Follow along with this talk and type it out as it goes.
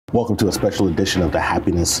Welcome to a special edition of the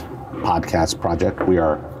Happiness Podcast Project. We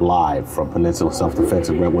are live from Peninsula Self-Defense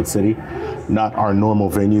in Redwood City. Not our normal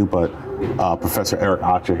venue, but Professor Eric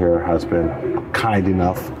Archer here has been kind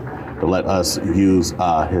enough to let us use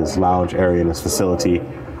his lounge area in his facility.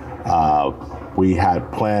 We had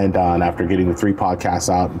planned on, after getting the 3 podcasts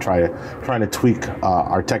out and trying to tweak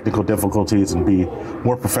our technical difficulties and be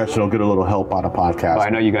more professional, get a little help on a podcast. But I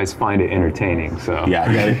know you guys find it entertaining, so. Yeah,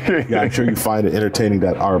 I'm sure you find it entertaining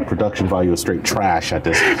that our production value is straight trash at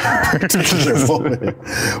this particular moment.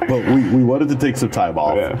 But we wanted to take some time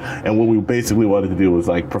off. Yeah. And what we basically wanted to do was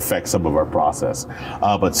like perfect some of our process.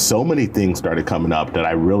 But so many things started coming up that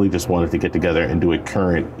I really just wanted to get together and do a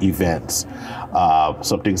current events.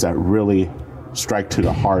 Some things that really strike to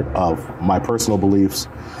the heart of my personal beliefs,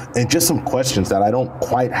 and just some questions that I don't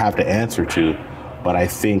quite have the answer to, but I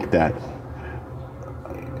think that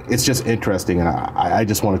it's just interesting, and I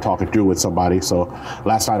just want to talk it through with somebody. So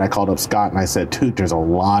last night I called up Scott and I said, dude, there's a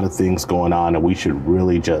lot of things going on and we should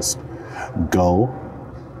really just go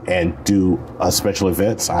and do a special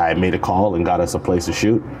events. I made a call and got us a place to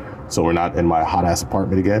shoot, so we're not in my hot ass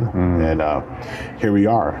apartment again. And here we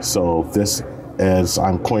are. So this, as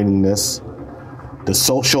I'm coining this, the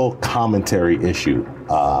social commentary issue,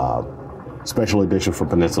 special edition for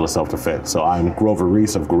Peninsula Self-Defense. So I'm Grover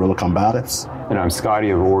Reese of Guerrilla Combatives. And I'm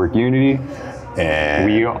Scotty of Warwick Unity. And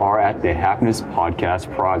we are at the Happiness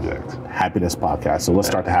Podcast Project. Happiness Podcast. So let's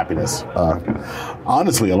start the happiness.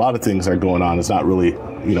 Honestly, a lot of things are going on. It's not really,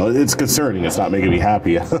 it's concerning. It's not making me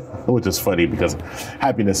happy, which is funny because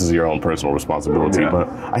happiness is your own personal responsibility. Yeah. But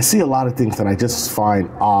I see a lot of things that I just find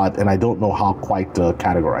odd, and I don't know how quite to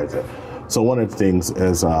categorize it. So one of the things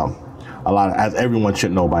is as everyone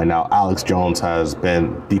should know by now, Alex Jones has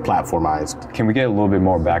been deplatformized. Can we get a little bit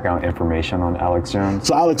more background information on Alex Jones?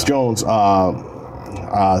 So Alex Jones,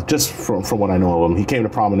 just from what I know of him, he came to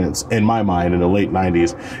prominence in my mind in the late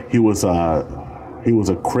 90s. He was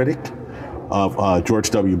a critic of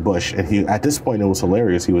George W. Bush, and at this point it was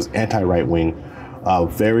hilarious. He was anti-right-wing,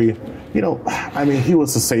 very, he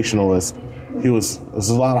was sensationalist. There's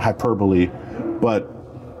a lot of hyperbole, but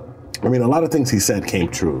a lot of things he said came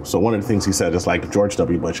true. So one of the things he said is like, if George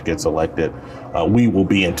W. Bush gets elected, we will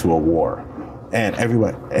be into a war. And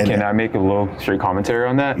everybody... Can I make a little straight commentary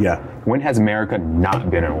on that? Yeah. When has America not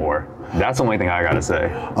been in war? That's the only thing I gotta say.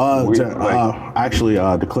 Actually,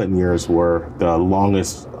 the Clinton years were the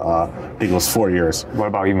longest. I think it was 4 years. What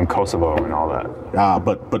about even Kosovo and all that?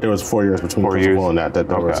 But there was 4 years between Kosovo and that.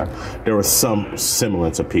 There was some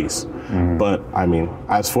semblance of peace. Mm-hmm. But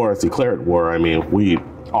as far as declared war, we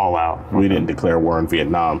all out. We didn't declare war in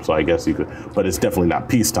Vietnam, so I guess you could. But it's definitely not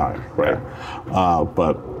peacetime, right? Yeah.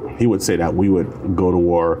 But he would say that we would go to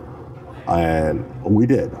war. And we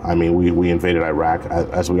did. We invaded Iraq.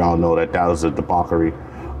 As we all know, that was a debauchery,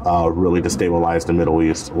 really destabilized the Middle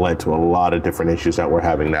East, led to a lot of different issues that we're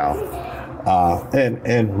having now,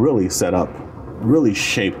 and really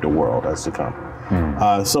shaped the world as to come.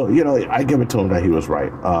 So, I give it to him that he was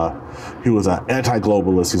right. He was an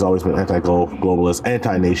anti-globalist. He's always been anti-globalist,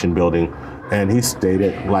 anti-nation building. And he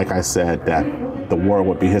stated, like I said, that the world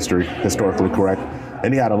would be historically correct.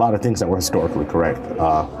 And he had a lot of things that were historically correct.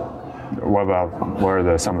 What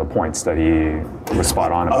are some of the points that he was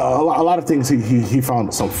spot on about? A lot of things. He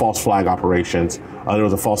found some false flag operations. There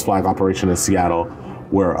was a false flag operation in Seattle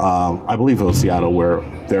where, I believe it was Seattle, where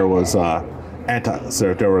there was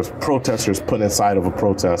there was protesters put inside of a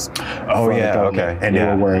protest. Oh yeah, okay. And they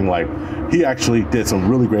were wearing he actually did some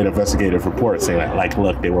really great investigative reports saying that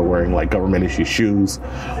look, they were wearing government issue shoes,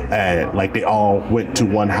 and they all went to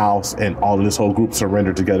one house, and all of this whole group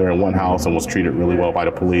surrendered together in one house and was treated really well by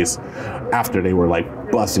the police after they were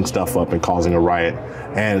busting stuff up and causing a riot.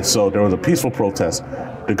 And so there was a peaceful protest.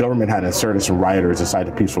 The government had inserted some rioters inside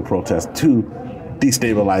the peaceful protest to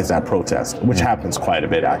destabilize that protest, which happens quite a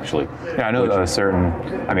bit, actually. Yeah, I know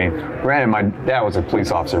granted, my dad was a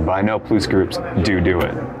police officer, but I know police groups do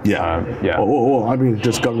it. Yeah.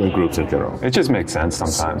 Just government groups in general. It just makes sense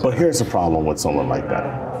sometimes. But here's the problem with someone like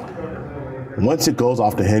that. Once it goes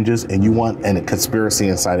off the hinges and you want a conspiracy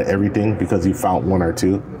inside of everything because you found one or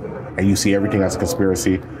two, and you see everything as a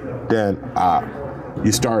conspiracy, then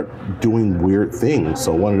you start doing weird things.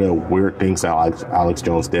 So one of the weird things that Alex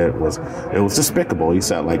Jones did was, it was despicable. He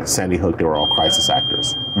said Sandy Hook, they were all crisis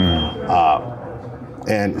actors.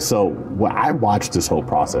 And so when I watched this whole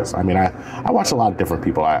process, I watched a lot of different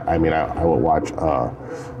people. I would watch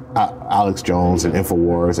Alex Jones and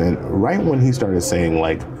InfoWars, and right when he started saying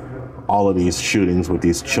all of these shootings with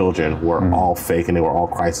these children were all fake and they were all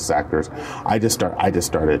crisis actors, I just started, I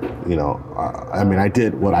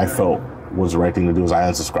did what I felt was the right thing to do, is I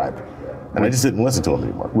unsubscribed. And I just didn't listen to him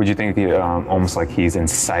anymore. Would you think almost like he's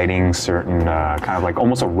inciting certain kind of like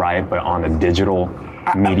almost a riot, but on the digital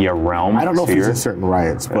media realm? I don't know if he's in certain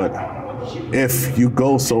riots, but if you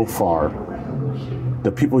go so far,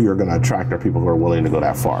 the people you're going to attract are people who are willing to go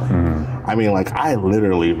that far. I mean, like, I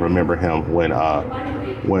literally remember him when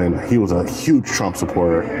he was a huge Trump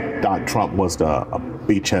supporter. Trump was a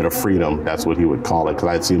beachhead of freedom. That's what he would call it, because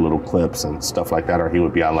I'd see little clips and stuff like that, or he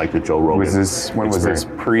would be on like the Joe Rogan. When was this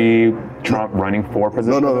pre-Trump running for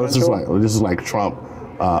president? No, this is like Trump.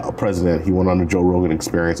 President, he went on the Joe Rogan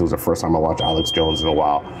Experience. It was the first time I watched Alex Jones in a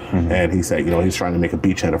while. And he said, he's trying to make a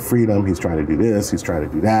beachhead of freedom. He's trying to do this. He's trying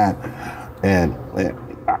to do that. And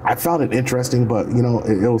I found it interesting, but,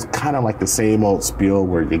 it was kind of like the same old spiel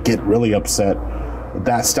where you get really upset.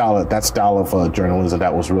 That style of journalism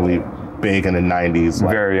that was really big in the 90s.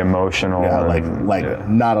 Like, very emotional. Yeah,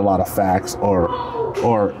 not a lot of facts,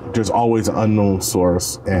 or there's always an unknown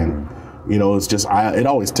source. And, it's just, it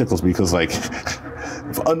always tickles me because, like,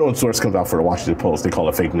 if an unknown source comes out for the Washington Post, they call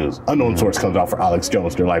it fake news. Unknown source comes out for Alex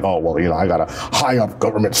Jones, they're like, oh, well, I got a high up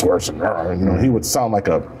government source. And, he would sound like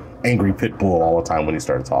a angry pit bull all the time when he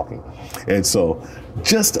started talking. And so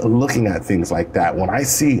just looking at things like that, when I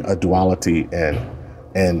see a duality and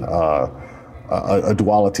a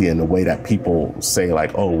duality in the way that people say,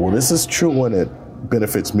 like, oh, well, this is true when it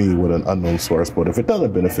benefits me with an unknown source, but if it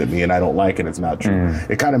doesn't benefit me and I don't like it, it's not true.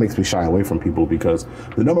 It kind of makes me shy away from people, because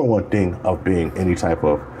the number one thing of being any type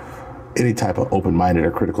of open-minded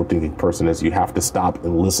or critical thinking person is you have to stop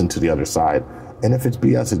and listen to the other side. And if it's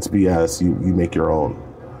BS, it's BS. You make your own.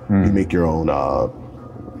 You make your own.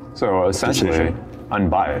 So essentially, decision.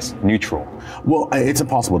 Unbiased, neutral. Well, it's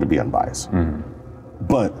impossible to be unbiased.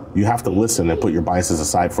 But you have to listen and put your biases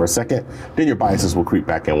aside for a second. Then your biases will creep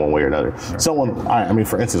back in one way or another. Right.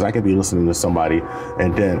 For instance, I could be listening to somebody,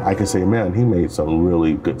 and then I could say, man, he made some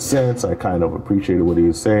really good sense. I kind of appreciated what he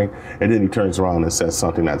was saying. And then he turns around and says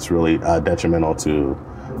something that's really detrimental to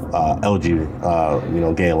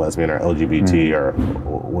gay and lesbian, or LGBT, or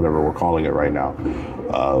whatever we're calling it right now.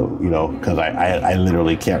 Because I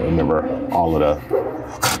literally can't remember all of the.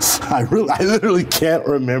 I literally can't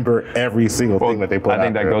remember every single thing that they put out. I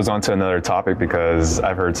think that goes on to another topic, because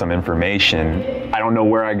I've heard some information. I don't know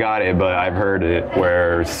where I got it, but I've heard it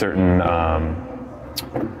where certain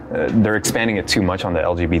they're expanding it too much on the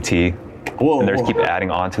LGBT. And they just keep adding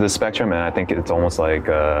on to the spectrum, and I think it's almost like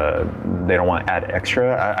they don't want to add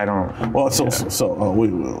extra. I don't. Well,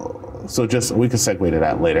 so just we can segue to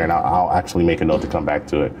that later, and I'll actually make a note to come back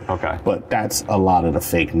to it. Okay. But that's a lot of the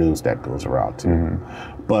fake news that goes around too.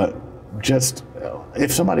 But just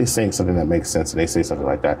if somebody's saying something that makes sense and they say something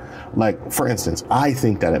like that, like, for instance, I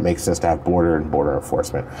think that it makes sense to have border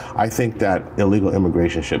enforcement. I think that illegal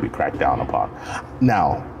immigration should be cracked down upon.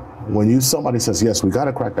 Now, when somebody says, yes, we got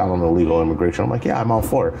to crack down on illegal immigration, I'm like, yeah, I'm all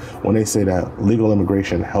for it. When they say that legal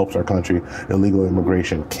immigration helps our country, illegal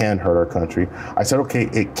immigration can hurt our country, I said, okay,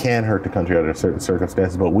 it can hurt the country under certain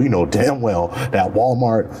circumstances, but we know damn well that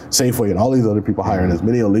Walmart, Safeway, and all these other people hiring as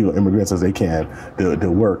many illegal immigrants as they can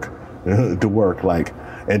to work.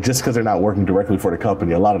 And just because they're not working directly for the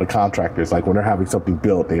company, a lot of the contractors, like when they're having something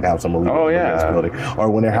built, they'd have some illegal immigrants building. Or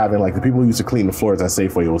when they're having, like, the people who used to clean the floors at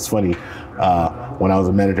Safeway. It was funny when I was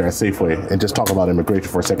a manager at Safeway, and just talk about immigration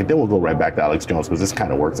for a second, then we'll go right back to Alex Jones, because this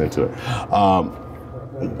kind of works into it.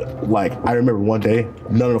 Like, I remember one day,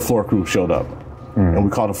 none of the floor crew showed up. And we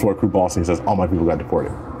called the floor crew boss, and he says, all my people got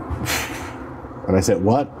deported. And I said,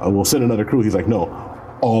 what? We'll send another crew. He's like, no.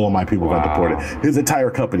 All of my people got deported. His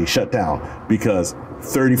entire company shut down because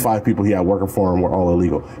 35 people he had working for him were all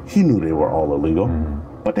illegal. He knew they were all illegal,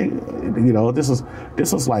 but they, this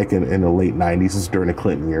was like in the late 90s. This is during the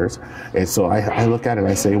Clinton years, and so I look at it and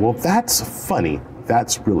I say, well, that's funny.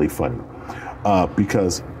 That's really funny,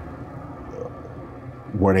 because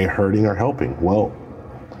were they hurting or helping? Well,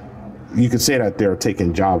 you could say that they're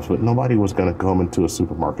taking jobs, but nobody was going to come into a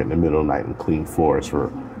supermarket in the middle of the night and clean floors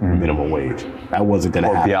for minimum wage. That wasn't going to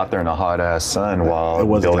happen. Or be out there in a hot ass sun while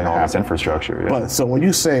building all this infrastructure. But so when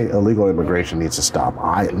you say illegal immigration needs to stop,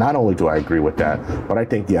 not only do I agree with that, but I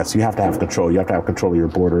think, yes, you have to have control. You have to have control of your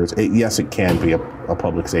borders. Yes, it can be a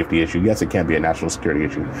public safety issue. Yes, it can be a national security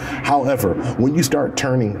issue. However, when you start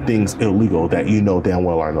turning things illegal that you know damn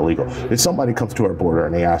well aren't illegal, if somebody comes to our border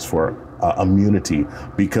and they ask for immunity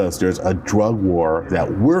because there's a drug war that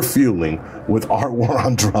we're fueling with our war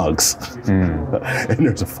on drugs, and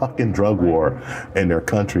there's a fucking drug war in their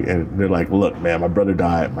country, and they're like, look, man, my brother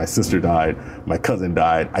died, my sister died, my cousin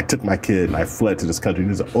died, I took my kid and I fled to this country.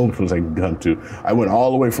 This is the only place I can come to. I went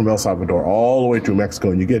all the way from El Salvador all the way through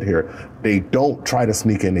Mexico, and you get here, they don't try to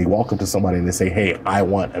sneak in. They walk up to somebody and they say, hey, I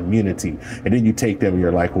want immunity. And then you take them and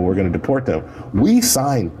you're like, well, we're going to deport them. We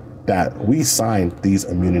signed these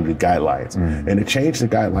immunity guidelines, and to change the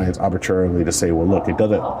guidelines arbitrarily to say, well, look,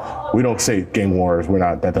 we don't say gang wars,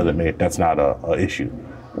 that's not a issue.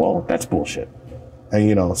 Well, that's bullshit.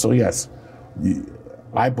 And so yes,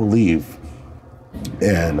 I believe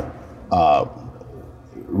in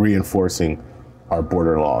reinforcing our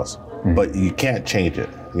border laws, but you can't change it.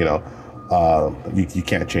 You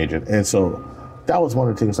can't change it. And so that was one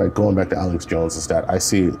of the things, like going back to Alex Jones, is that I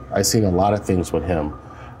seen a lot of things with him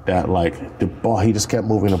that, like, the ball, he just kept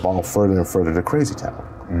moving the ball further and further to crazy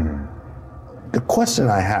town. The question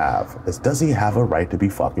I have is, does he have a right to be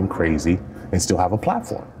fucking crazy and still have a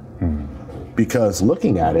platform? Because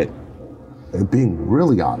looking at it, and being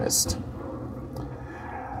really honest,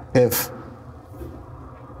 I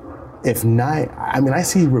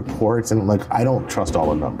see reports, and like, I don't trust all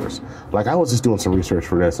the numbers. Like, I was just doing some research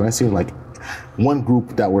for this, and I seen like one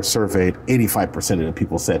group that were surveyed, 85% of the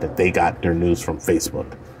people said that they got their news from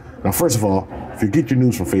Facebook. Now, first of all, if you get your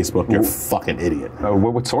news from Facebook, you're a fucking idiot.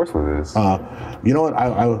 What source was this? You know what?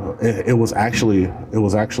 It was an AP. It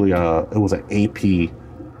was an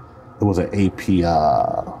AP.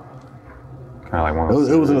 It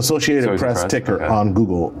was an Associated Press ticker on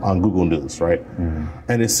Google News, right?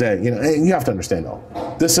 And it said, and you have to understand though,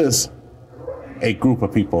 this is a group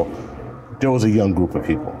of people. There was a young group of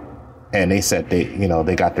people, and they said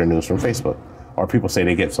they got their news from Facebook. Or people say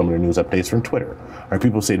they get some of their news updates from Twitter. Or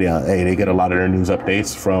people say they get a lot of their news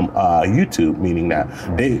updates from YouTube, meaning that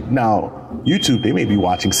YouTube, they may be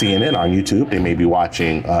watching CNN on YouTube, they may be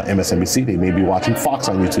watching MSNBC, they may be watching Fox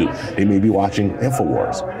on YouTube, they may be watching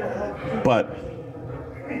InfoWars. But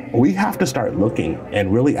we have to start looking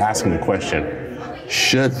and really asking the question,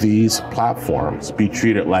 should these platforms be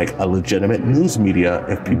treated like a legitimate news media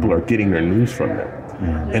if people are getting their news from them?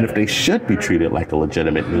 And if they should be treated like a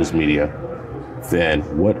legitimate news media, then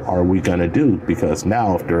what are we going to do? Because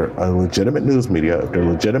now, if they're a legitimate news media, if they're a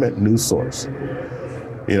legitimate news source,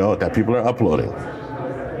 that people are uploading,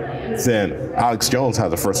 then Alex Jones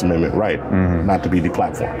has a First Amendment right not to be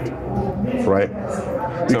deplatformed, right?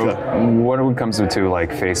 So what it comes to like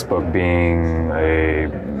Facebook being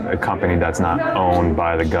a company that's not owned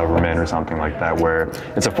by the government or something like that, where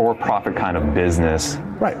it's a for-profit kind of business.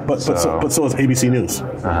 Right, but so is ABC News,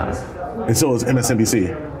 and so is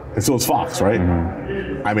MSNBC. And so it's Fox, right?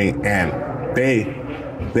 I mean, and they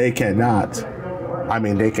cannot,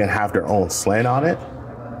 they can have their own slant on it,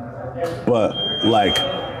 but like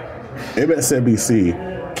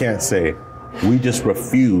MSNBC can't say, we just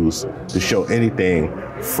refuse to show anything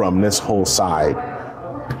from this whole side.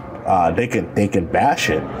 They can bash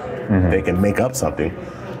it, they can make up something.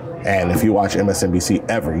 And if you watch MSNBC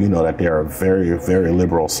ever, you know that they are very, very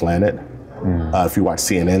liberal slanted. If you watch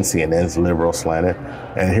CNN's liberal slanted.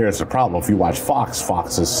 And here's the problem. If you watch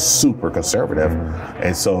Fox is super conservative.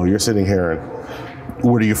 And so you're sitting here, and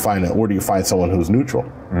where do you find someone who's neutral?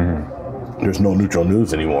 There's no neutral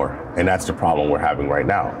news anymore. And that's the problem we're having right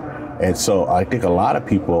now. And so I think a lot of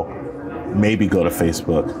people maybe go to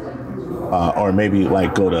Facebook, or maybe they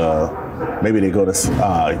go to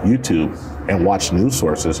YouTube and watch news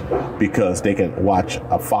sources, because they can watch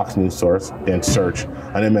a Fox news source, then search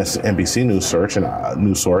an MSNBC news source,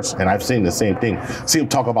 and I've seen the same thing. See them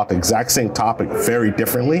talk about the exact same topic very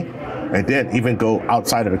differently, and then even go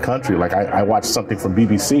outside of the country. Like I watched something from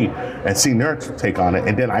BBC and seen their take on it,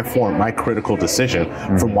 and then I formed my critical decision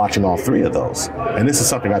from watching all three of those. And this is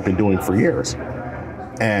something I've been doing for years.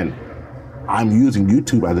 And I'm using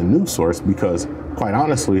YouTube as a news source because, quite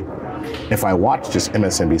honestly, if I watched just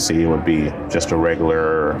MSNBC, it would be just a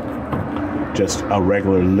regular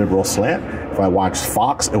liberal slant. If I watched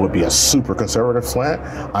Fox, it would be a super conservative slant.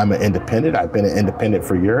 I'm an independent. I've been an independent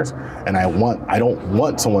for years, and I don't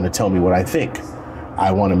want someone to tell me what I think.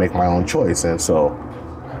 I want to make my own choice, and so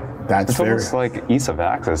it's almost like ease of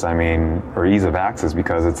access.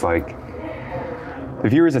 Because it's like the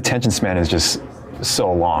viewer's attention span is just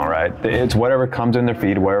so long, right? It's whatever comes in their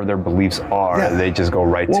feed, whatever their beliefs are, they just go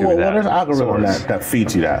right to that. Well, there's an algorithm that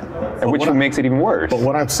feeds you that. And which makes it even worse. But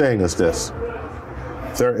what I'm saying is this.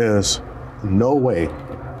 There is no way,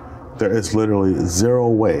 there is literally zero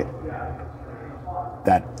way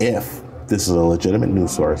that if this is a legitimate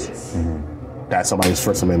news source, that somebody's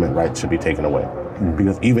First Amendment right should be taken away.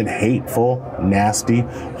 Because even hateful, nasty,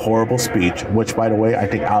 horrible speech, which, by the way, I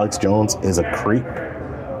think Alex Jones is a creep.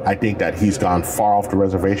 I think that he's gone far off the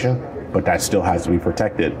reservation, but that still has to be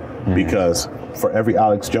protected because for every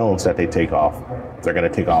Alex Jones that they take off, they're going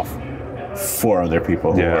to take off 4 other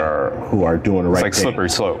people who are doing the right thing. It's like slippery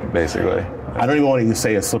slope, basically. I don't even want to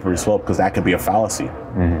say a slippery slope because that could be a fallacy.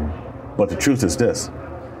 But the truth is this: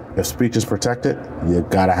 if speech is protected, you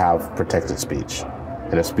gotta have protected speech,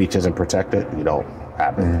 and if speech isn't protected, you don't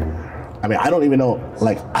have it. I mean, I don't even know.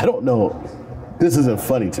 Like, I don't know. This isn't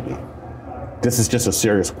funny to me. This is just a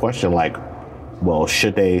serious question. Like, well,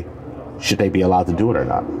 should they be allowed to do it or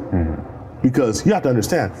not? Because you have to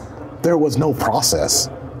understand, there was no process.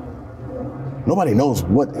 Nobody knows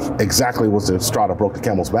what exactly was the straw that broke the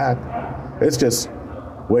camel's back. It's just,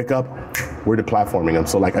 wake up, we're deplatforming them.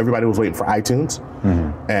 So like everybody was waiting for iTunes,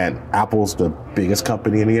 and Apple's the biggest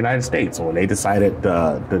company in the United States. So when they decided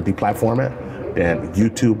to deplatform it, then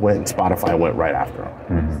YouTube went and Spotify went right after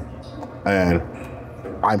them. And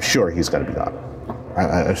I'm sure he's going to be gone.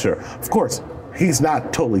 I'm sure. Of course, he's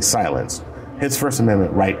not totally silenced. His First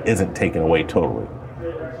Amendment right isn't taken away totally.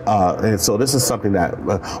 And so this is something that,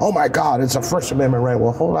 oh my God, it's a First Amendment right.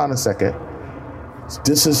 Well, hold on a second.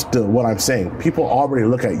 This is what I'm saying. People already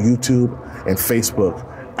look at YouTube and Facebook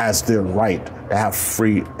as their right to have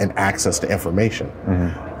free and access to information.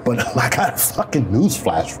 But I got a fucking news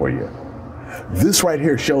flash for you. This right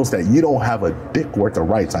here shows that you don't have a dick worth of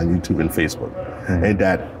rights on YouTube and Facebook, and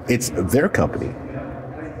that it's their company,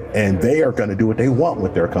 and they are going to do what they want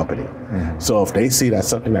with their company. So if they see that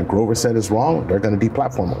something that Grover said is wrong, they're going to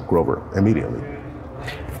deplatform Grover immediately.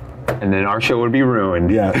 And then our show would be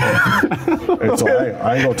ruined. Yeah. And so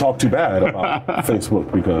I ain't gonna talk too bad about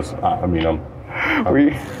Facebook because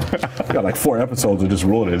we got like 4 episodes of just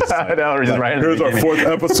ruining it. I know, we're just right here's our 4th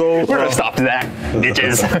episode. We're gonna stop that,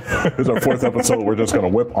 bitches. Here's our 4th episode. We're just gonna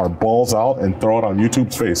whip our balls out and throw it on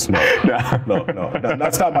YouTube's face. No,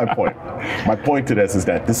 that's not my point. My point to this is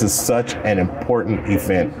that this is such an important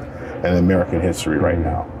event in American history right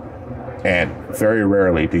now. And very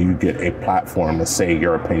rarely do you get a platform to say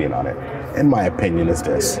your opinion on it. And my opinion is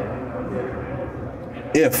this: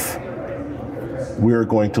 if we're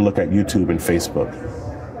going to look at YouTube and Facebook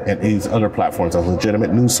and these other platforms as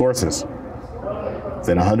legitimate news sources,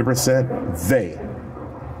 then 100% they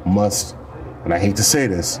must, and I hate to say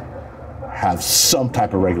this, have some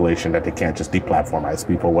type of regulation that they can't just deplatformize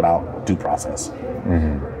people without due process.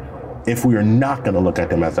 If we are not going to look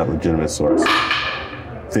at them as a legitimate source,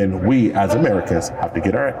 then we as Americans have to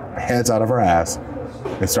get our heads out of our ass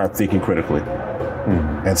and start thinking critically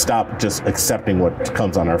and stop just accepting what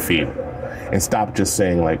comes on our feed and stop just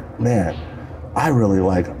saying like, man, I really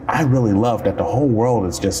love that the whole world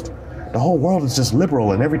is just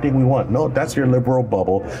liberal and everything we want. No, that's your liberal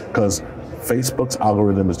bubble, because Facebook's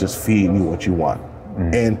algorithm is just feeding you what you want.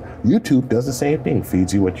 And YouTube does the same thing,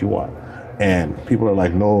 feeds you what you want. And people are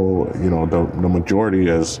like, no, the majority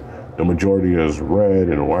is red,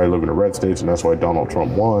 and why I live in the red states, and that's why Donald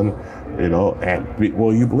Trump won, and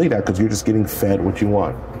well, you believe that because you're just getting fed what you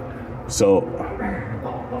want. So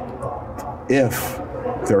if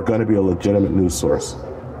they're going to be a legitimate news source,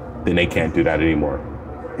 then they can't do that anymore,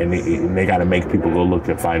 and they got to make people go look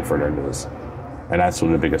and find for their news, and that's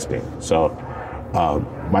the biggest thing. So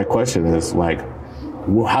my question is like,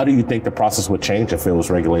 well, how do you think the process would change if it was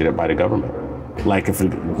regulated by the government? Like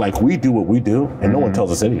like we do what we do and no one tells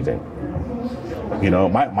us anything.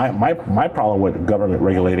 My problem with government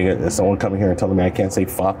regulating it is someone coming here and telling me I can't say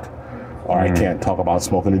fuck, or I can't talk about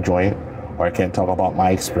smoking a joint, or I can't talk about my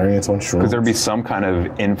experience on shrooms. Because there'd be some kind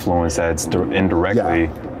of influence that's indirectly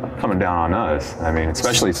coming down on us. I mean,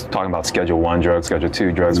 especially talking about Schedule 1 drugs, Schedule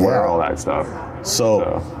 2 drugs, where all that stuff.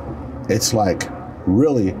 So it's like,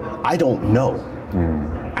 really, I don't know.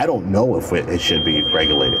 I don't know if it should be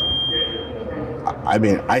regulated. I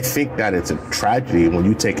mean, I think that it's a tragedy when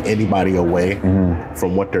you take anybody away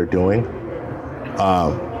from what they're doing.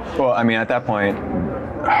 Well, I mean, at that point,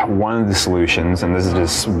 one of the solutions, and this is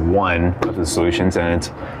just one of the solutions, and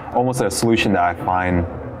it's almost a solution that I find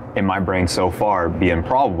in my brain so far be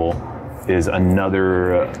improbable, is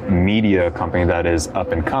another media company that is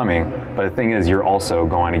up and coming. But the thing is, you're also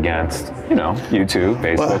going against, YouTube,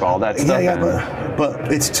 Facebook, all that stuff.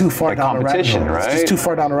 But it's too far down the rabbit hole. Right? It's just too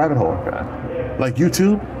far down the rabbit hole. Okay. Like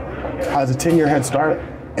YouTube has a 10-year head start,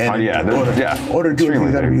 And yeah, order do it,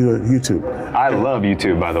 you gotta be YouTube. I love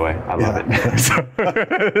YouTube, by the way. I love it.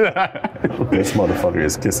 This motherfucker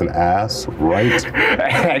is kissing ass right.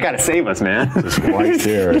 I gotta save us, man. Just right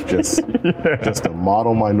there, just a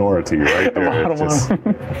model minority right there.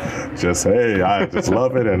 Just hey, I just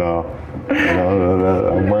love it, and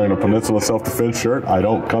I'm wearing a Peninsula self-defense shirt. I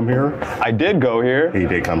don't come here. I did go here. He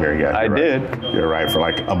did come here, yeah. I did. You're right, for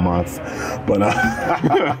like a month, but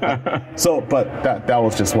but that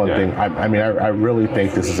was just one thing. I mean, I really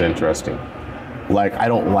think this is interesting. Like, I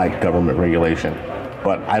don't like government regulation,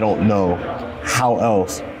 but I don't know how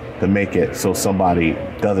else to make it so somebody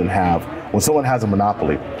doesn't have, when someone has a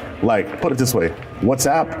monopoly, like, put it this way,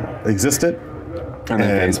 WhatsApp existed,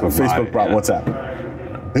 and Facebook brought WhatsApp.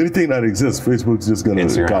 Anything that exists, Facebook's just gonna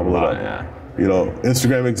gobble it up. Yeah. You know,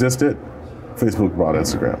 Instagram existed, Facebook brought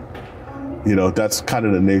Instagram. You know, that's kind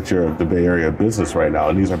of the nature of the Bay Area business right now.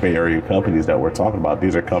 And these are Bay Area companies that we're talking about.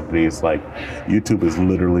 These are companies like YouTube is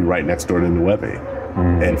literally right next door to New Webe.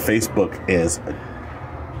 And Facebook is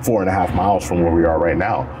 4.5 miles from where we are right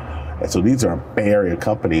now. And so these are Bay Area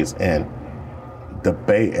companies, and the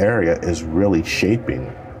Bay Area is really shaping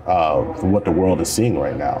what the world is seeing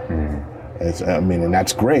right now. And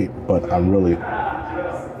that's great, but I'm really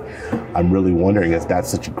wondering if that's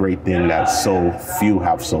such a great thing that so few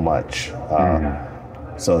have so much.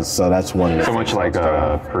 So that's one of the so much like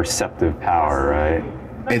a perceptive power, right?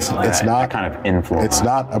 It's not that kind of influence. It's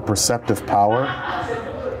not a perceptive power.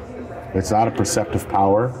 It's not a perceptive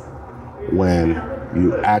power when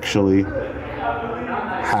you actually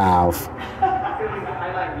have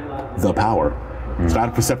the power. It's not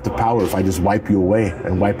a perceptive power if I just wipe you away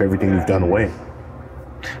and wipe everything you've done away.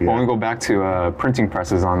 When we go back to printing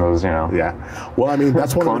presses on those, Yeah. Well, I mean,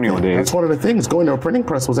 that's one colonial of the days. That's one of the things. Going to a printing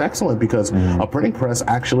press was excellent because a printing press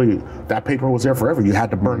actually, that paper was there forever. You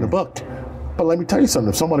had to burn the book. But let me tell you something.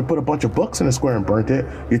 If someone put a bunch of books in a square and burnt it,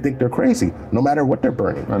 you think they're crazy, no matter what they're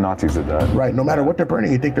burning. The Nazis did that. Right. No matter what they're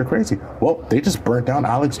burning, you think they're crazy. Well, they just burnt down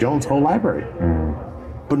Alex Jones' whole library.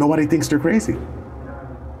 But nobody thinks they're crazy.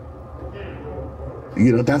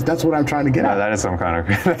 You know, that's what I'm trying to get at. That is some kind of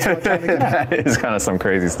that is kind of some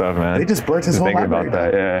crazy stuff, man. They just burnt his whole library about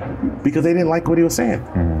that, yeah. Because they didn't like what he was saying.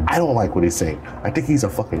 I don't like what he's saying. I think he's a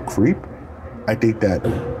fucking creep. I think that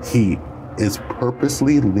he is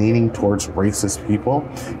purposely leaning towards racist people.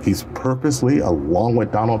 He's purposely, along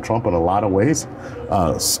with Donald Trump in a lot of ways,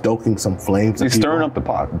 stoking some flames. He's stirring up the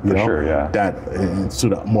pot, for sure, yeah. That to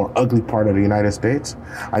the more ugly part of the United States.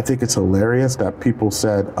 I think it's hilarious that people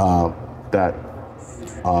said that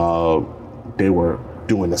they were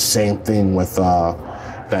doing the same thing with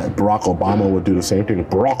that Barack Obama would do the same thing.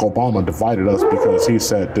 Barack Obama divided us because he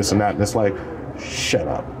said this and that, and it's like, shut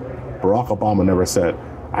up. Barack Obama never said,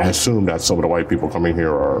 I assume that some of the white people coming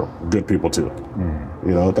here are good people too.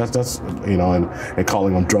 You know, that's and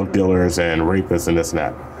calling them drug dealers and rapists and this and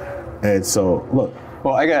that. And so, look.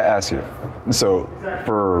 Well, I gotta ask you. So,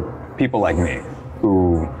 for people like me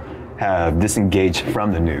who have disengaged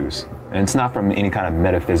from the news, and it's not from any kind of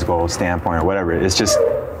metaphysical standpoint or whatever, it's just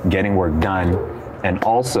getting work done, and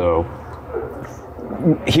also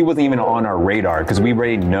he wasn't even on our radar because we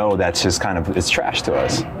already know that's just kind of, it's trash to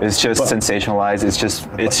us. It's just sensationalized. It's just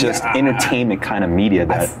entertainment kind of media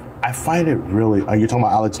that. I find it really. Are you talking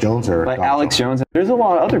about Alex Jones or like Alex Jones? There's a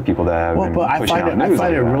lot of other people that have been pushing out news. I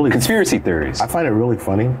find it really conspiracy theories. I find it really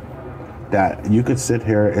funny that you could sit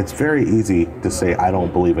here. It's very easy to say I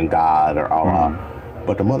don't believe in God or Allah,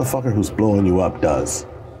 but the motherfucker who's blowing you up does.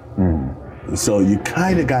 So you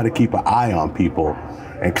kind of got to keep an eye on people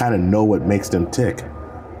and kind of know what makes them tick.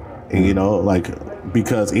 And, you know, like,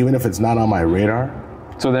 because even if it's not on my radar.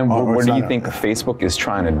 So then what do you think Facebook is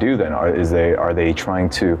trying to do then? Are they trying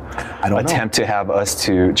to attempt to have us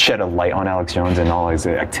to shed a light on Alex Jones and all his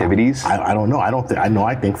activities? I don't know.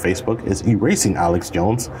 I think Facebook is erasing Alex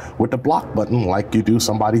Jones with the block button like you do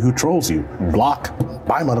somebody who trolls you. Block.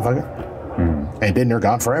 Bye, motherfucker. And then they're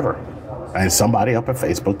gone forever. And somebody up at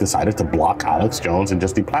Facebook decided to block Alex Jones and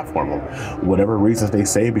just deplatform him. Whatever reasons they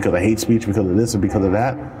say, because of hate speech, because of this and because of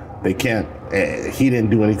that, they can't. He didn't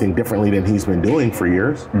do anything differently than he's been doing for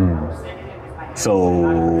years.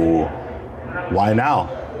 So why now?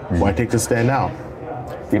 Why take the stand now?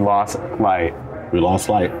 We lost light. We lost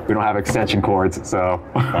light. We don't have extension cords, so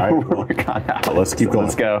all right. Let's keep going.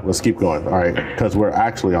 Let's go. Let's keep going. All right, because we're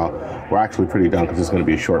actually pretty done because it's going to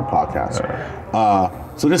be a short podcast.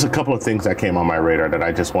 So there's a couple of things that came on my radar that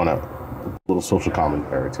I just want a little social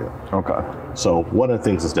commentary to. Okay. So one of the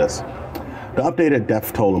things is this. The updated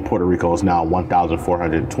death toll in Puerto Rico is now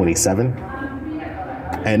 1,427.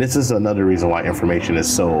 And this is another reason why information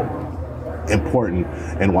is so important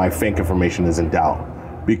and why fake information is in doubt.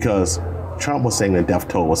 because Trump was saying the death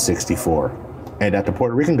toll was 64, and that the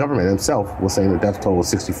Puerto Rican government himself was saying the death toll was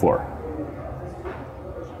 64.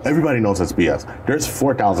 Everybody knows that's BS. There's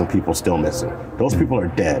 4,000 people still missing. Those people are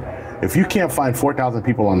dead. If you can't find 4,000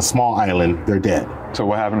 people on a small island, they're dead. So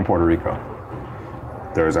what happened in Puerto Rico?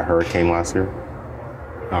 There was a hurricane last year.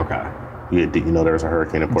 Okay. Did you know there was a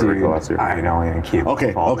hurricane in Puerto Rico last year? I don't even keep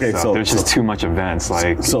Okay, so there's just too much events.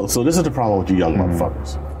 Like so this is the problem with you young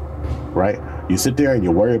motherfuckers, right? You sit there and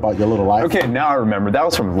you worry about your little life. Okay, now I remember. That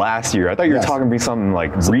was from last year. I thought you were talking about something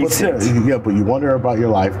like recent. But you wonder about your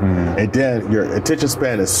life, and then your attention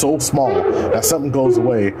span is so small that something goes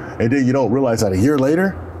away, and then you don't realize that a year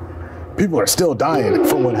later, people are still dying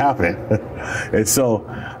from what happened. And so,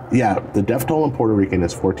 yeah, the death toll in Puerto Rican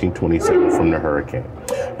is 1427 from the hurricane.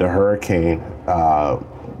 The hurricane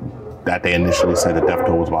that they initially said the death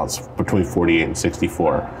toll was about between 48 and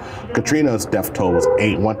 64. Katrina's death toll was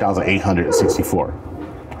 1,864.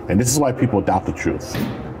 And this is why people doubt the truth.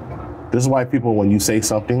 This is why people, when you say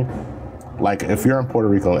something, like if you're in Puerto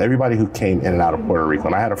Rico, everybody who came in and out of Puerto Rico,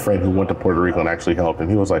 and I had a friend who went to Puerto Rico and actually helped, and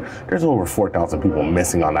he was like, there's over 4,000 people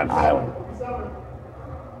missing on that island.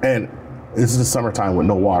 And this is the summertime with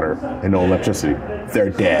no water and no electricity. They're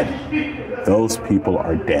dead. Those people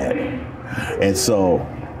are dead. And so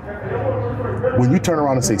when you turn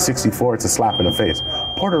around and say 64, it's a slap in the face.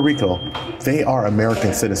 Puerto Rico, they are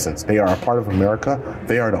American citizens. They are a part of America.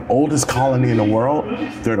 They are the oldest colony in the world.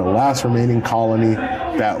 They're the last remaining colony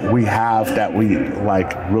that we have that we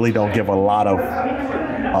like really don't give a lot of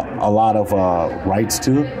rights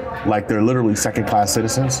to. Like they're literally second-class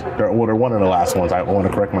citizens. They're one of the last ones. I want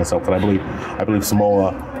to correct myself, but I believe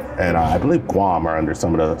Samoa and I believe Guam are under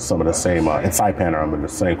some of the same, and Saipan are under the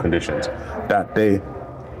same conditions that they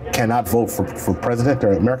cannot vote for president.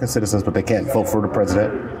 They're American citizens, but they can't vote for the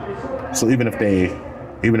president. So even if the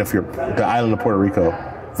island of Puerto Rico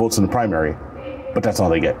votes in the primary, but that's all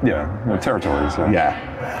they get. Yeah, the territories. Yeah.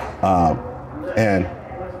 And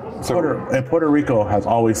Puerto Rico has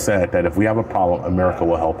always said that if we have a problem, America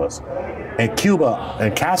will help us. And Cuba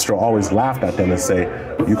and Castro always laughed at them and say,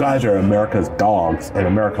 you guys are America's dogs and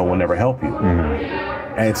America will never help you.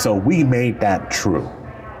 Mm-hmm. And so we made that true.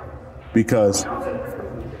 Because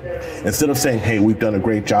instead of saying, hey, we've done a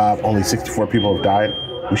great job, only 64 people have died,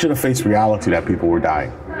 we should have faced reality that people were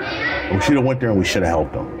dying. And we should have went there and we should have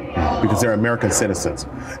helped them. Because they're American citizens.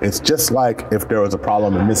 It's just like if there was a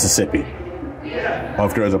problem in Mississippi. Or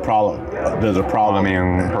if there's a problem, I mean,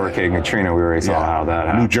 Hurricane Katrina, we already saw how that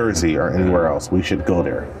happened. New Jersey or anywhere else, we should go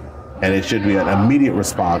there. And it should be an immediate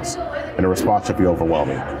response, and the response should be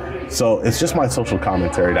overwhelming. So it's just my social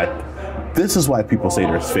commentary that this is why people say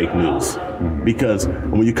there's fake news. Because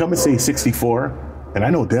when you come and say 64, and I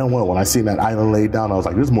know damn well when I seen that island laid down, I was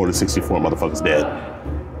like, there's more than 64 motherfuckers dead.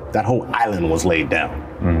 That whole island was laid down.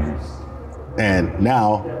 And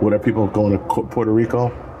now, what are people going to Puerto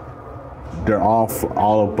Rico? They're all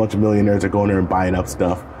a bunch of millionaires are going there and buying up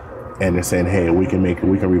stuff, and they're saying, "Hey, we can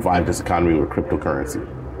revive this economy with cryptocurrency."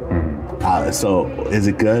 So, is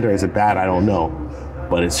it good or is it bad? I don't know,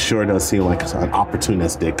 but it sure does seem like it's an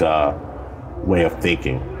opportunistic way of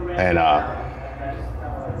thinking. And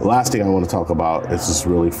the last thing I want to talk about is just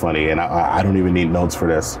really funny, and I don't even need notes for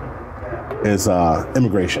this. Is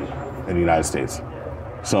immigration in the United States.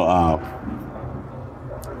 So.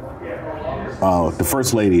 The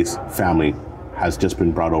First Lady's family has just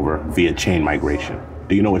been brought over via chain migration.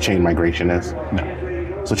 Do you know what chain migration is?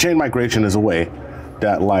 No. So chain migration is a way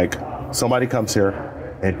that like somebody comes here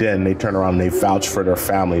and then they turn around and they vouch for their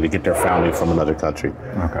family to get their family from another country.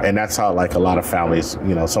 Okay. And that's how like a lot of families,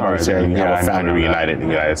 somebody's here and you have a family reunited in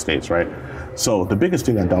the United States, right? So the biggest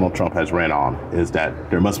thing that Donald Trump has ran on is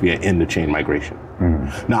that there must be an end to chain migration.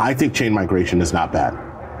 Now, I think chain migration is not bad.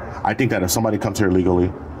 I think that if somebody comes here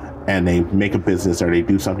legally, and they make a business or they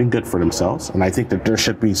do something good for themselves. And I think that there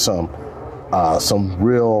should be some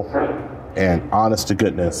real and honest to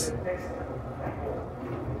goodness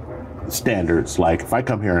standards. Like if I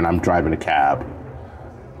come here and I'm driving a cab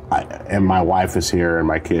and my wife is here and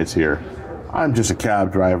my kid's here, I'm just a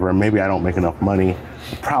cab driver and maybe I don't make enough money.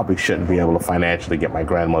 I probably shouldn't be able to financially get my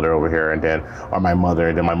grandmother over here or my mother,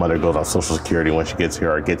 and then my mother goes on Social Security when she gets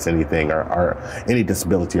here or gets anything or any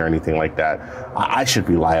disability or anything like that. I should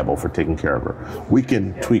be liable for taking care of her. We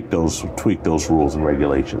can tweak those rules and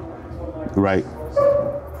regulations, right?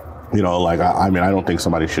 I don't think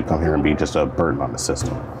somebody should come here and be just a burden on the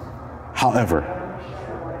system. However,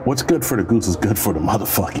 what's good for the goose is good for the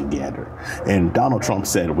motherfucking gander. And Donald Trump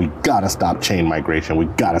said, we gotta stop chain migration. We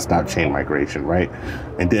gotta stop chain migration, right?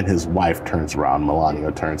 And then his wife turns around,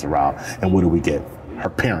 Melania turns around, and what do we get? Her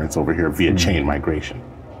parents over here via chain migration.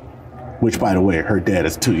 which, by the way, her dad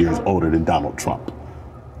is 2 years older than Donald Trump.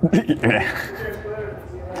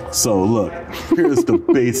 So look, here's the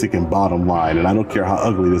basic and bottom line, and I don't care how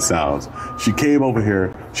ugly this sounds. She came over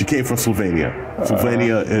here, she came from Slovenia.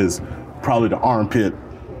 Slovenia is probably the armpit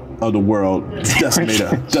of the world,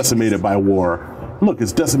 decimated by war. Look,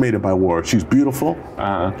 it's decimated by war. She's beautiful.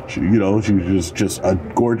 She's just a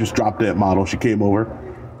gorgeous drop-dead model. She came over,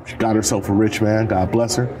 she got herself a rich man, God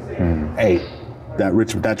bless her. Hey,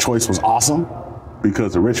 that choice was awesome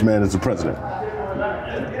because the rich man is the president.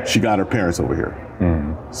 She got her parents over here.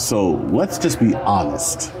 So let's just be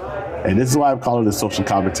honest. And this is why I'm calling this social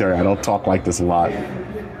commentary. I don't talk like this a lot.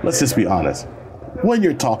 Let's just be honest. When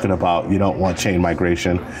you're talking about you don't want chain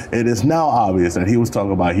migration, it is now obvious that he was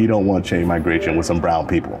talking about he don't want chain migration with some brown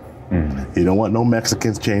people. He don't want no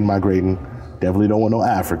Mexicans chain migrating. Definitely don't want no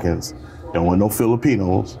Africans. Don't want no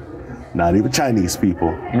Filipinos. Not even Chinese people.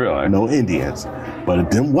 Really? No Indians.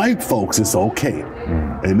 But them white folks, it's okay.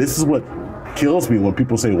 And this is what kills me when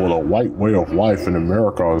people say, well, the white way of life in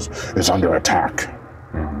America is under attack.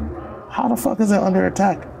 How the fuck is it under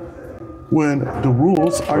attack when the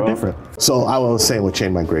rules are different? So I was saying with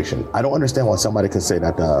chain migration, I don't understand why somebody could say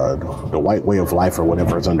that the white way of life or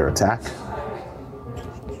whatever is under attack.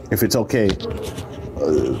 If it's okay,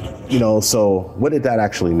 so what did that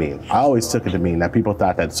actually mean? I always took it to mean that people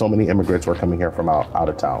thought that so many immigrants were coming here from out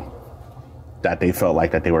of town that they felt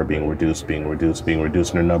like that they were being reduced, and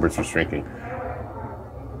their numbers were shrinking.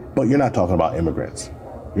 But you're not talking about immigrants.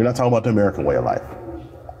 You're not talking about the American way of life.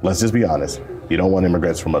 Let's just be honest. You don't want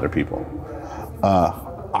immigrants from other people.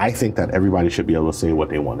 I think that everybody should be able to say what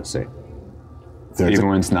they want to say. Even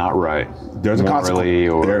when it's not right. There's a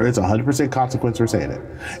consequence. There is 100% consequence for saying it.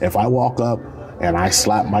 If I walk up and I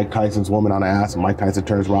slap Mike Tyson's woman on the ass and Mike Tyson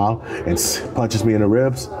turns around and punches me in the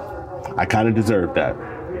ribs, I kind of deserve that.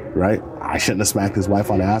 Right? I shouldn't have smacked his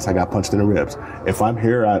wife on the ass. I got punched in the ribs. If I'm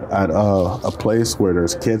here at a place where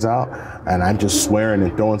there's kids out and I'm just swearing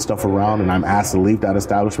and throwing stuff around and I'm asked to leave that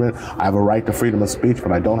establishment, I have a right to freedom of speech,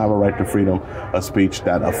 but I don't have a right to freedom of speech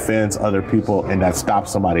that offends other people and that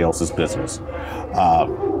stops somebody else's business.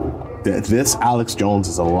 This Alex Jones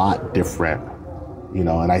is a lot different,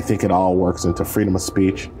 and I think it all works into freedom of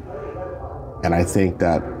speech. And I think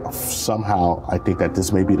that somehow,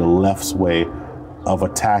 this may be the left's way of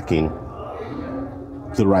attacking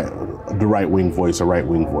the right-wing voice or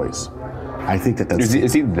right-wing voice. I think that's...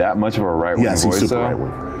 Is he that much of a right-wing voice? Yes, he's super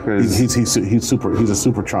right-wing. He's a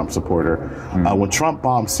super Trump supporter. When Trump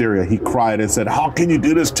bombed Syria, he cried and said, "How can you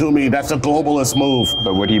do this to me? That's a globalist move."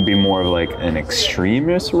 But would he be more of like an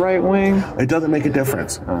extremist right-wing? It doesn't make a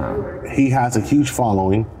difference. He has a huge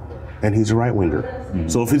following, and he's a right-winger.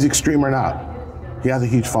 So if he's extreme or not, he has a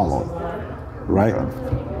huge following, right?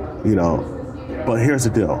 But here's the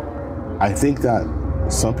deal. I think that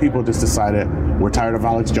some people just decided we're tired of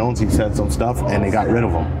Alex Jones. He said some stuff and they got rid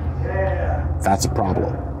of him. That's a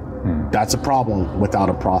problem. That's a problem without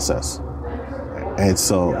a process. And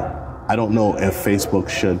so I don't know if Facebook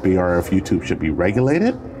should be or if YouTube should be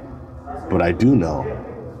regulated, but I do know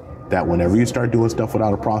that whenever you start doing stuff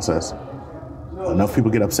without a process, enough people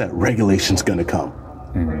get upset, regulation's gonna come.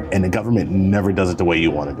 And the government never does it the way you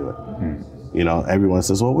want to do it. Everyone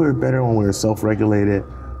says, well, we're better when we're self-regulated.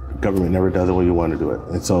 Government never does it when you want to do it.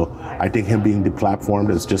 And so I think him being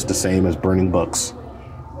deplatformed is just the same as burning books.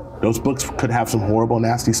 Those books could have some horrible,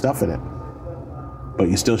 nasty stuff in it, but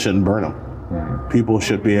you still shouldn't burn them. People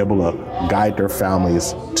should be able to guide their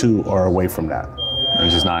families to or away from that.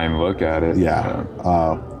 And just not even look at it. Yeah.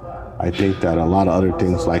 I think that a lot of other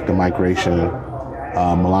things like the migration,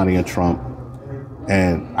 Melania Trump,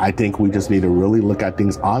 and I think we just need to really look at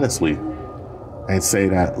things honestly and say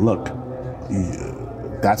that, look,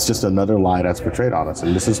 that's just another lie that's portrayed on us.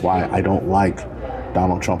 And this is why I don't like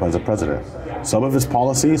Donald Trump as a president. Some of his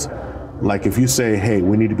policies, like if you say, hey,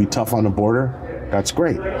 we need to be tough on the border, that's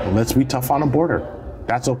great. Let's be tough on the border.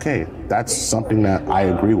 That's okay. That's something that I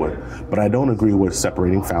agree with. But I don't agree with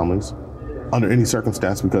separating families under any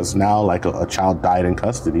circumstance, because now like a child died in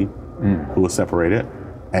custody who was separated,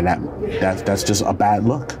 and that's just a bad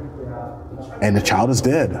look. And the child is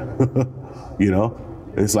dead.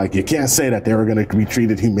 It's like, you can't say that they were going to be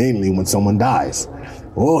treated humanely when someone dies.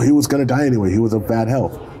 Oh, he was going to die anyway. He was of bad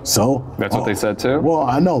health. So that's what they said too? Well,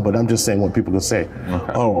 I know, but I'm just saying what people can say.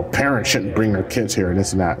 Okay. Oh, parents shouldn't bring their kids here and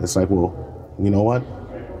this and that. It's like, well, you know what?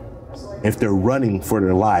 If they're running for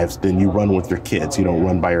their lives, then you run with your kids. You don't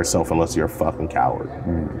run by yourself unless you're a fucking coward.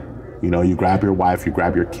 You grab your wife, you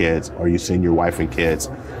grab your kids, or you send your wife and kids.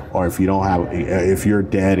 Or if you're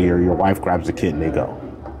dead, or your wife grabs the kid and they go.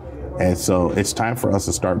 And so it's time for us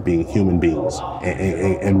to start being human beings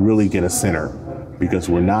and really get a center because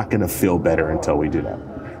we're not going to feel better until we do that.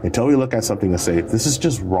 Until we look at something and say, this is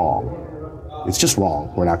just wrong. It's just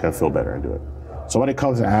wrong. We're not going to feel better and do it. So when it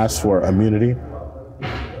comes to ask for immunity,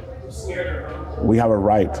 we have a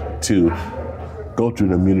right to go through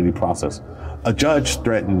the immunity process. A judge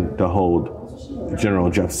threatened to hold General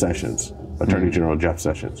Jeff Sessions, Attorney General Jeff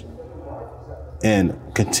Sessions, in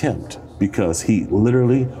contempt because he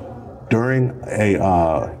literally, during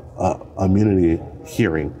a immunity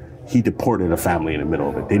hearing, he deported a family in the middle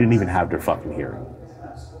of it. They didn't even have their fucking hearing.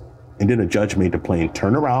 And then a judge made the plane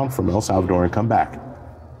turn around from El Salvador and come back.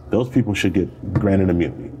 Those people should get granted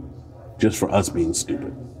immunity just for us being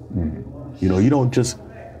stupid. You know, you don't just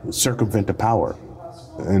circumvent the power.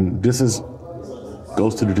 And this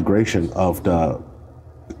goes to the degradation of the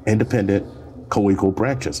independent co-equal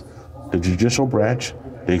branches. The judicial branch,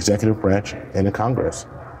 the executive branch, and the Congress.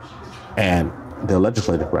 And the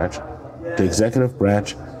legislative branch. The executive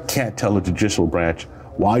branch can't tell the judicial branch,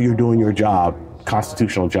 while you're doing your job,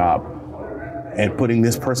 constitutional job, and putting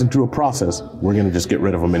this person through a process, we're going to just get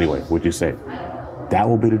rid of them anyway. Would you say that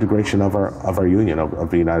will be the degradation of our union, of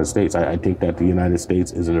the United States? I think that the United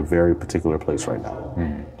States is in a very particular place right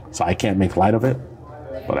now. So I can't make light of it,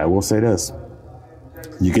 but I will say this: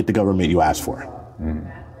 you get the government you ask for,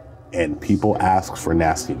 and people ask for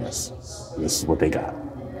nastiness. This is what they got.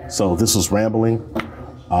 So this was rambling,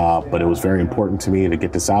 but it was very important to me to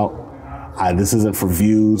get this out. This isn't for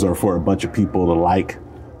views or for a bunch of people to like.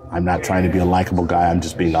 I'm not trying to be a likable guy. I'm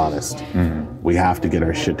just being honest. We have to get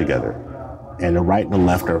our shit together. And the right and the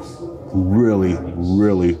left are really,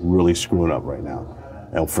 really, really screwing up right now.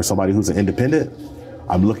 And for somebody who's an independent,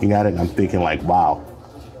 I'm looking at it and I'm thinking like, wow,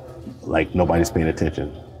 like nobody's paying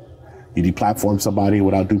attention. You deplatform somebody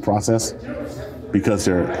without due process because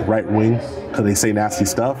they're right wing, because they say nasty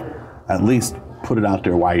stuff, at least put it out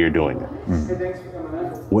there why you're doing it.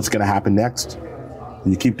 What's gonna happen next?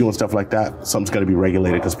 You keep doing stuff like that, something's gonna be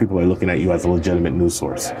regulated because people are looking at you as a legitimate news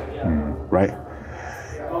source, right?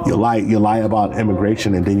 You lie about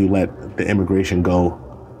immigration and then you let the immigration go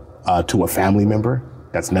to a family member.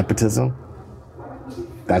 That's nepotism.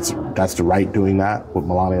 That's the right doing that with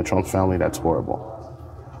Melania Trump's family. That's horrible.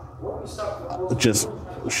 Just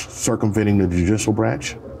circumventing the judicial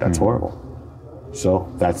branch. That's horrible.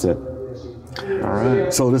 So that's it. All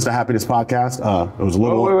right. So this is the Happiness Podcast. It was a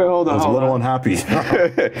little, hold on, it was a little unhappy.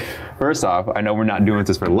 First off, I know we're not doing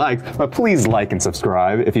this for likes, but please like and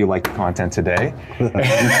subscribe if you like the content today.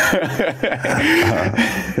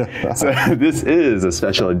 So this is a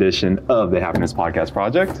special edition of the Happiness Podcast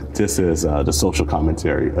Project. This is the social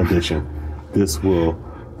commentary edition.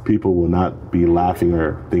 People will not be laughing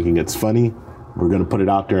or thinking it's funny. We're going to put it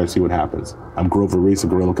out there and see what happens. I'm Grover Reese of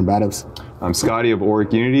Guerrilla Combatives. I'm Scotty of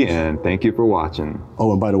Auric Unity, and thank you for watching.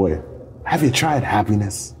 Oh, and by the way, have you tried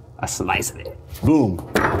happiness? A slice of it. Boom.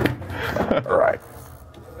 All right.